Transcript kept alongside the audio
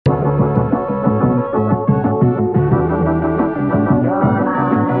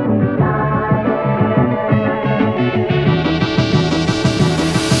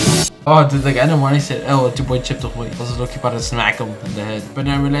Oh, dude, like, I didn't want to say, oh, it's your boy Chip the Hoy. I was looking about to smack him in the head. But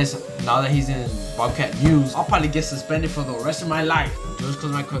then I realized, now that he's in Bobcat News, I'll probably get suspended for the rest of my life. Just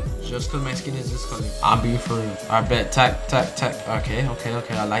cause my skin is this color. I'm being for real. I bet. Tack. Okay.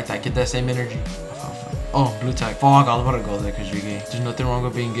 I like that. Get that same energy. Oh, blue tack. Fuck, I was about to go there because you're gay. There's nothing wrong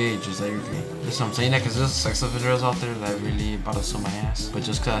with being gay, just that you're gay. Just I'm saying that because there's sex offenders out there that really about to sue my ass. But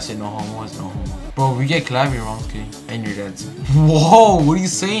just because I say no homo is no homo. Bro, we get clapped, your mom's gay. And your dad's. Whoa, what are you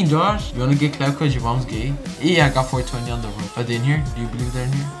saying, Josh? You want to get clapped because your mom's gay? Yeah, I got 420 on the roof. Are they in here? Do you believe they're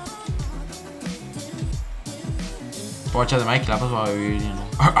in here? Watch out, they might clap us while we're, you know.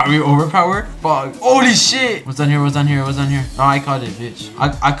 Are we overpowered? Fuck. Holy shit! What's down here? No, I caught it, bitch.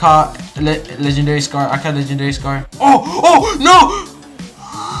 I caught legendary scar. Oh, no!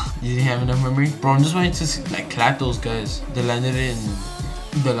 You didn't have enough memory? Bro, I'm just waiting to, like, clap those guys. They landed it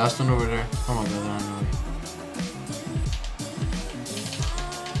in the last one over there. Oh my god, they're on the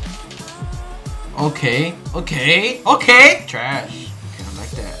way. Okay. Trash. Okay, I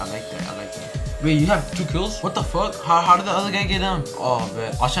like that. Wait, you have 2 kills? What the fuck? How did the other guy get down? Oh,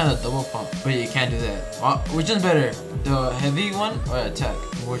 bet. I was trying to double pump, but you can't do that. Which one's better? The heavy one or attack?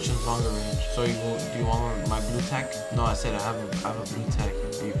 Which one's longer range? So do you want my blue tack? No, I said I have a blue tack.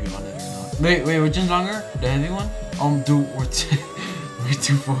 If you want it or not. Wait, which one's longer? The heavy one? Dude, we're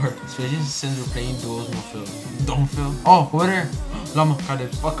too far. Especially since we're playing duels, no fill. Don't fill. Oh, over there. Llama,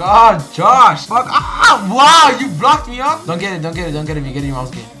 cardips. Fuck off, Josh. Fuck off. Wow, you blocked me up. Don't get it. If you get it, your mom's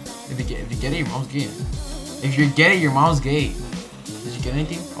gay. If you get it, your mom's gay. If you get it, your mom's gay. Did you get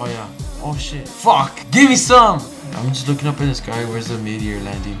anything? Oh yeah. Oh shit. Fuck. Give me some. I'm just looking up in the sky. Where's the meteor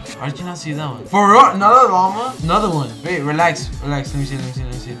landing? How did you not see that one? For real? Another llama? Another one. Wait, relax. Let me see.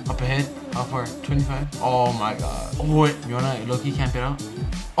 Up ahead. How far? 25? Oh my god. Oh wait. You wanna low-key camp it out?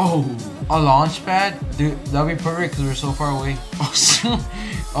 Oh, a launch pad? Dude, that'll be perfect because we're so far away.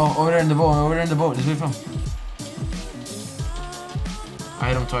 Oh, over there in the boat. Just wait for him. I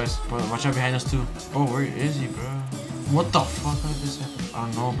hit him twice, but watch out behind us too. Oh, where is he, bro? What the fuck? How did this happen? I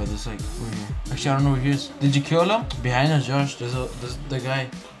don't know, but it's like over here. Actually, I don't know where he is. Did you kill him? Behind us, Josh. There's the guy.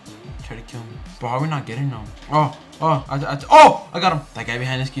 Try to kill me. Bro, how are we not getting him? Oh, I got him. That guy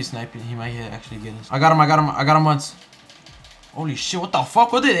behind us keeps sniping. He might actually get us. I got him once. Holy shit, what the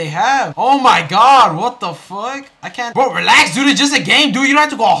fuck? What did they have? Oh my god, what the fuck? I can't. Bro, relax, dude. It's just a game, dude. You don't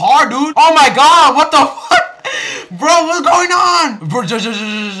have to go hard, dude. Oh my god, what the fuck? Bro, what's going on? Bro, Josh,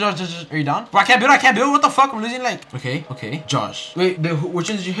 are you down? Bro, I can't build. What the fuck? I'm losing like. Okay. Josh. Wait, which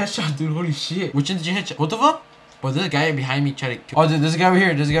one did you headshot, dude? Holy shit. Which one did you headshot? Both of them? But there's a guy behind me trying to kill. Oh, there's a guy over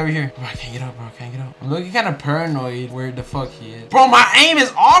here. Bro, I can't get up, I'm looking kind of paranoid where the fuck he is. Bro, my aim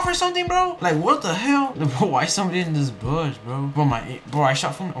is off or something, bro. Like, what the hell? Bro, why is somebody in this bush, bro? Bro, I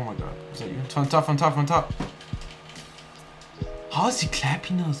shot from. Oh my god. Is that you? On top. How is he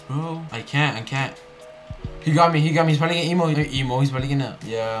clapping us, bro? I can't. He got me. He's probably getting emo. He's probably gonna.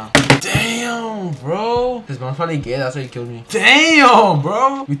 Yeah. Damn, bro. His mom's probably gay. That's why he killed me. Damn,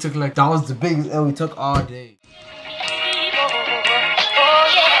 bro. We took like, that was the biggest L we took all day.